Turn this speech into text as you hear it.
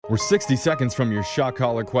We're 60 seconds from your shot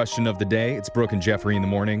collar question of the day. It's Brooke and Jeffrey in the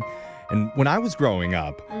morning. And when I was growing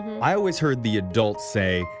up, I always heard the adults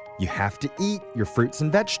say, you have to eat your fruits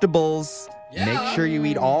and vegetables. Yeah. Make sure you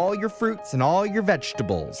eat all your fruits and all your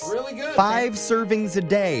vegetables. Really good. 5 servings a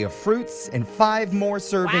day of fruits and 5 more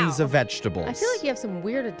servings of vegetables. I feel like you have some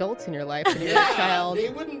weird adults in your life when you're a child. They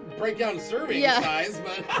wouldn't break down serving size,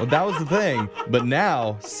 but... Well, that was the thing. But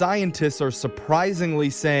now, scientists are surprisingly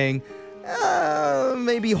saying,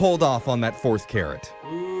 maybe hold off on that 4th carrot.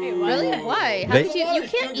 Really? Why? How could you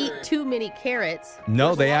can't eat too many carrots.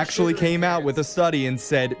 No, they actually came out with a study and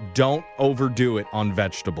said, don't overdo it on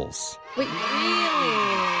vegetables. Wait,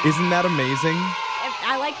 Really? Isn't that amazing?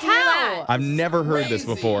 I like to hear that. I've never heard this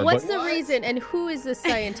before. what's but the reason and who is the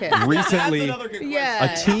scientist? recently, That's another good question.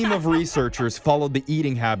 Yeah. a team of researchers followed the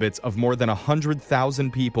eating habits of more than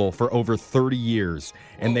 100,000 people for over 30 years.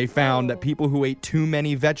 And they found that people who ate too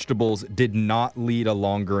many vegetables did not lead a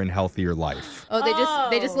longer and healthier life.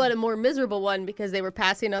 They just let a more miserable one because they were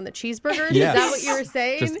passing on the cheeseburgers? Yes. Is that what you were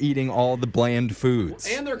saying? Just eating all the bland foods.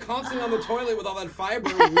 And they're constantly on the toilet with all that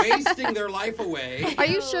fiber, wasting their life away. Are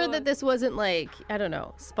you sure that this wasn't like, I don't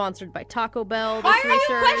know, sponsored by Taco Bell, this Why are you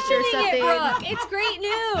research or questioning something? it, Brooke? It's great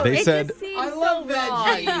news. They It said- just seems I love so wrong.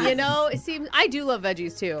 veggies. You know, it seems I do love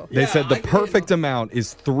veggies too. They Yeah, said the I can perfect handle- amount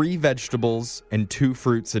is 3 vegetables and 2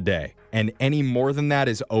 fruits a day. And any more than that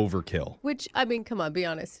is overkill. Which, I mean, come on, be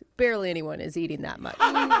honest. Barely anyone is eating that much.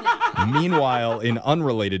 Meanwhile, in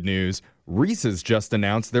unrelated news, Reese's just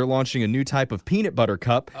announced they're launching a new type of peanut butter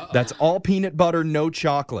cup that's all peanut butter, no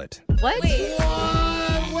chocolate. What? Wait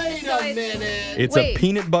a minute. It's Wait. a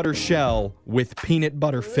peanut butter shell with peanut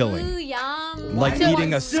butter filling. Ooh, yum. Like So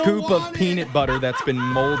eating I a still scoop of want it. peanut butter that's been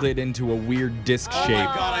molded into a weird disc Oh shape my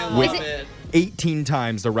God, I with love it. 18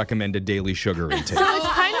 times the recommended daily sugar intake. So it's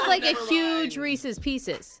kind of like a Never huge mind. Reese's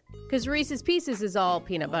Pieces. Because Reese's Pieces is all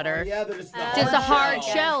peanut butter. Yeah, they're just Just a hard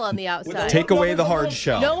shell on the outside. Take away the hard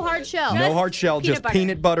shell. No hard shell. No hard shell, peanut just butter.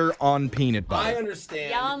 peanut butter on peanut I butter.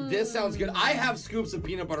 understand. Yum. This sounds good. I have scoops of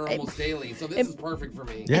peanut butter almost daily, so this is perfect for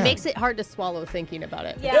me. Yeah. It makes it hard to swallow thinking about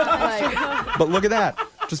it. Yeah, Like, that's true. But look at that.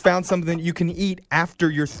 Just found something you can eat after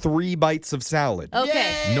your 3 bites of salad.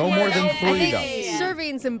 okay. No more than I 3 think though.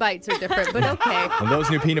 servings and bites are different, but okay. And those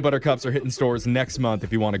new peanut butter cups are hitting stores next month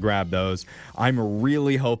if you want to grab those. I'm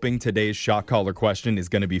really hoping today's shot caller question is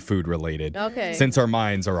going to be food related. Okay. Since our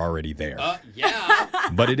minds are already there. Yeah.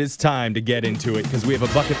 But it is time to get into it because we have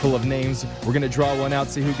a bucket full of names. We're going to draw one out,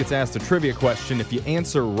 see who gets asked a trivia question. If you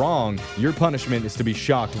answer wrong, your punishment is to be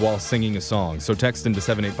shocked while singing a song. So text into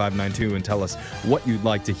 78592 and tell us what you'd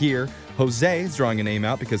like to hear. Jose is drawing a name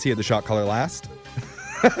out because he had the shot caller last.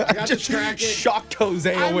 I got Just distracted. shocked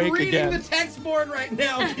Jose I'm awake reading again. the text board right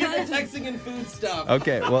now. People texting and food stuff.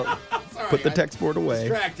 Okay, well, Sorry, put the I'm text board away.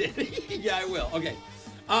 Distracted. Yeah, I will. Okay.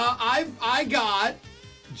 I got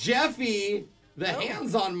Jeffy. The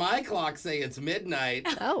hands on my clock say it's midnight.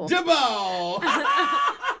 Oh. DeBo.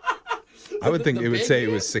 I would think The it would big say it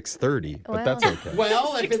hit? was 6:30, but Well. that's okay.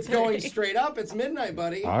 Well, if it's going straight up, it's midnight,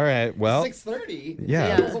 buddy. All right, well, 6:30. yeah,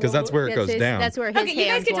 Yeah. because that's where it goes down. That's where his Okay, you guys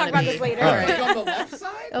hands can talk wanna about this be. later. All right. Like on the left side?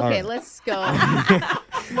 Okay, right. let's go.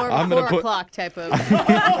 It's more I'm of a gonna 4 put- o'clock type of.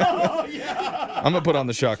 Oh, yeah. I'm going to put on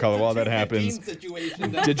the shot collar while that happens. 15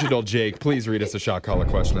 situation there. Digital Jake, please read us a shot collar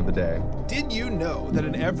question of the day. Did you know that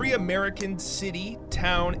in every American city,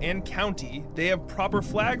 town, and county, they have proper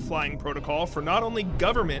flag flying protocol for not only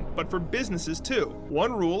government, but for businesses too?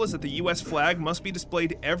 One rule is that the U.S. flag must be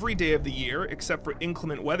displayed every day of the year, except for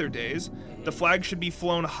inclement weather days. The flag should be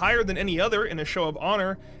flown higher than any other in a show of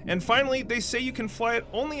honor. And finally, they say you can fly it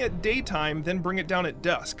only at daytime, then bring it down at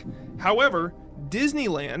dusk. However,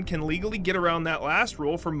 Disneyland can legally get around that last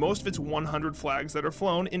rule for most of its 100 flags that are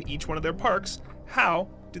flown in each one of their parks. How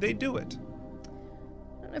do they do it?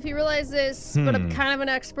 I don't know if you realize this, but I'm kind of an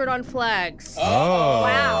expert on flags. Oh.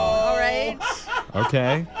 Wow. All right.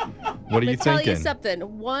 Okay. What are you Let me tell thinking? you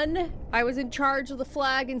something. One, I was in charge of the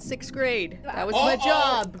flag in 6th grade. That was my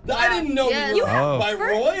job. I didn't know Yes. you were Oh. by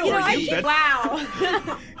royalty.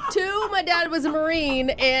 Wow. 2, my dad was a Marine,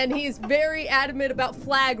 and he's very adamant about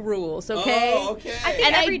flag rules, okay? Oh, okay. I think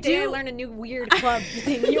And I every day I do- learn a new weird club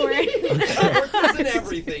thing you were in. Workers and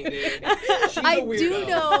everything, dude. She's a I weirdo. do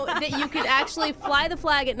know that you can actually fly the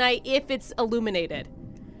flag at night if it's illuminated.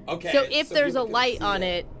 Okay. So if there's a people can light see on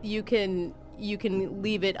it, you can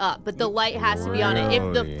leave it up, but the light has to be on it.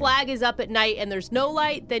 If the Really? flag is up at night and there's no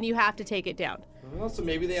light, then you have to take it down. Oh, so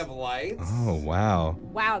maybe they have lights. Oh, wow.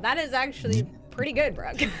 Wow, that is actually pretty good,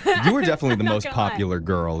 Brooke. You were definitely the Not most gonna lie. popular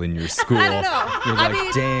girl in your school. I don't know. You're I like,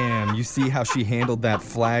 mean- damn, you see how she handled that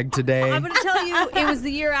flag today? I'm going to tell you, it was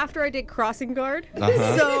the year after I did crossing guard.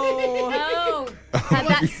 Uh-huh. So Oh, had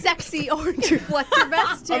that sexy orange reflector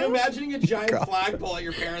vest I'm too. imagining a giant flagpole at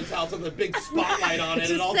your parents' house with a big spotlight on it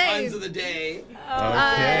Just at all saying. times of the day.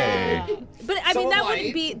 Okay. But I mean,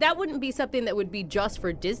 So that wouldn't be something that would be just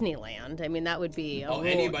for Disneyland. I mean, that would be a rule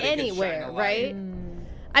anybody could shine anywhere, a light. right?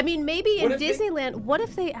 I mean, maybe in What if they- Disneyland, what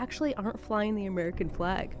if they actually aren't flying the American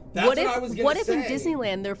flag? That's what what if I was gonna what if in say.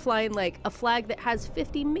 Disneyland they're flying like a flag that has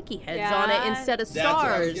 50 Mickey heads on it Yeah. instead of That's what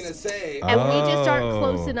I was stars? gonna say. And we just aren't Oh.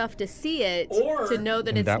 close enough to see it Or- to know that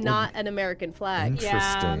And it's that would- not an American flag. Interesting.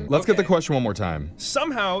 Yeah. Let's get the Okay. question one more time.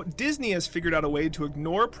 Somehow, Disney has figured out a way to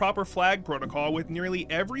ignore proper flag protocol with nearly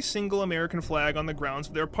every single American flag on the grounds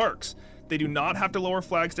of their parks. They do not have to lower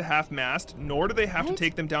flags to half-mast, nor do they have to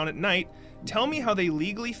take them down at night. Tell me how they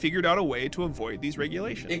legally figured out a way to avoid these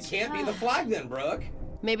regulations. It can't be the flag then, Brooke.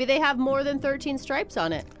 Maybe they have more than 13 stripes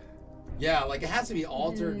on it. Yeah, like it has to be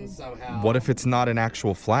altered somehow. What if it's not an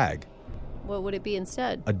actual flag? What would it be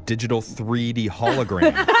instead? A digital 3D hologram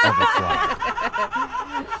of a flag.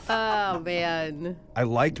 Oh man. I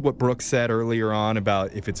liked what Brooke said earlier on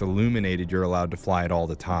about if it's illuminated, you're allowed to fly it all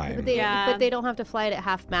the time. But they don't have to fly it at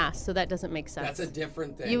half mast, so that doesn't make sense. That's a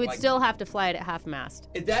different thing. You would Like, still have to fly it at half mast.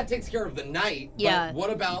 that takes care of the night. Yeah. But what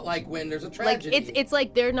about like when there's a Like tragedy? it's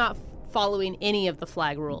like they're not following any of the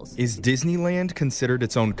flag rules. Is Disneyland considered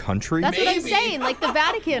its own country? That's what I'm Maybe. saying, like the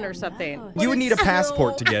Vatican or something. You would need a it's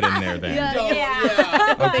passport to still- get in there then. Yeah. Don't-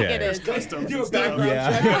 I think Okay. it is. Customs Do a and stuff. background Yeah.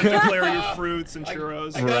 check. You gotta declare your fruits and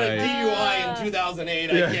churros. I got Right. a DUI in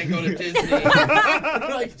 2008. I can't go to Disney.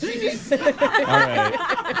 Like, jeez. All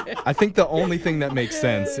right. I think the only thing that makes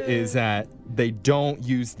sense is that they don't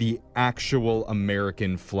use the actual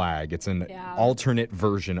American flag. It's an Yeah. alternate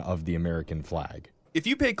version of the American flag. If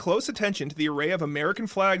you pay close attention to the array of American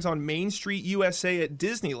flags on Main Street, USA at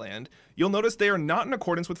Disneyland, you'll notice they are not in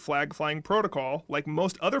accordance with flag flying protocol, like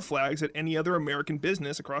most other flags at any other American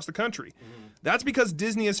business across the country. That's because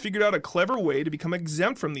Disney has figured out a clever way to become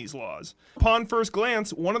exempt from these laws. Upon first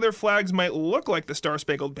glance, one of their flags might look like the Star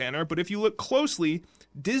Spangled Banner, but if you look closely,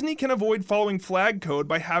 Disney can avoid following flag code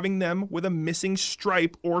by having them with a missing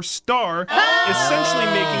stripe or star, essentially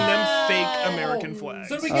making them fake American flags.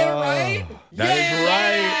 So did we get it right? that is right.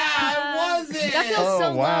 Yeah, it wasn't. That feels Oh,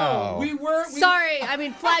 so wow. low. We were. Sorry, I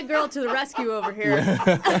mean flag girl to the rescue over here.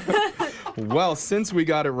 Well, since we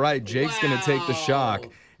got it right, Jake's going to take the shock. Wow.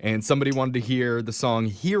 And somebody wanted to hear the song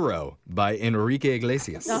Hero by Enrique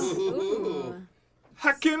Iglesias.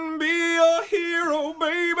 I can be a hero,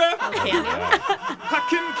 baby. I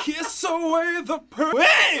can kiss away the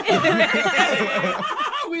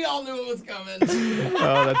We all knew it was coming.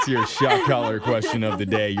 Oh, that's your shock collar question of the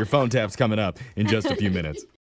day. Your phone tap's coming up in just a few minutes.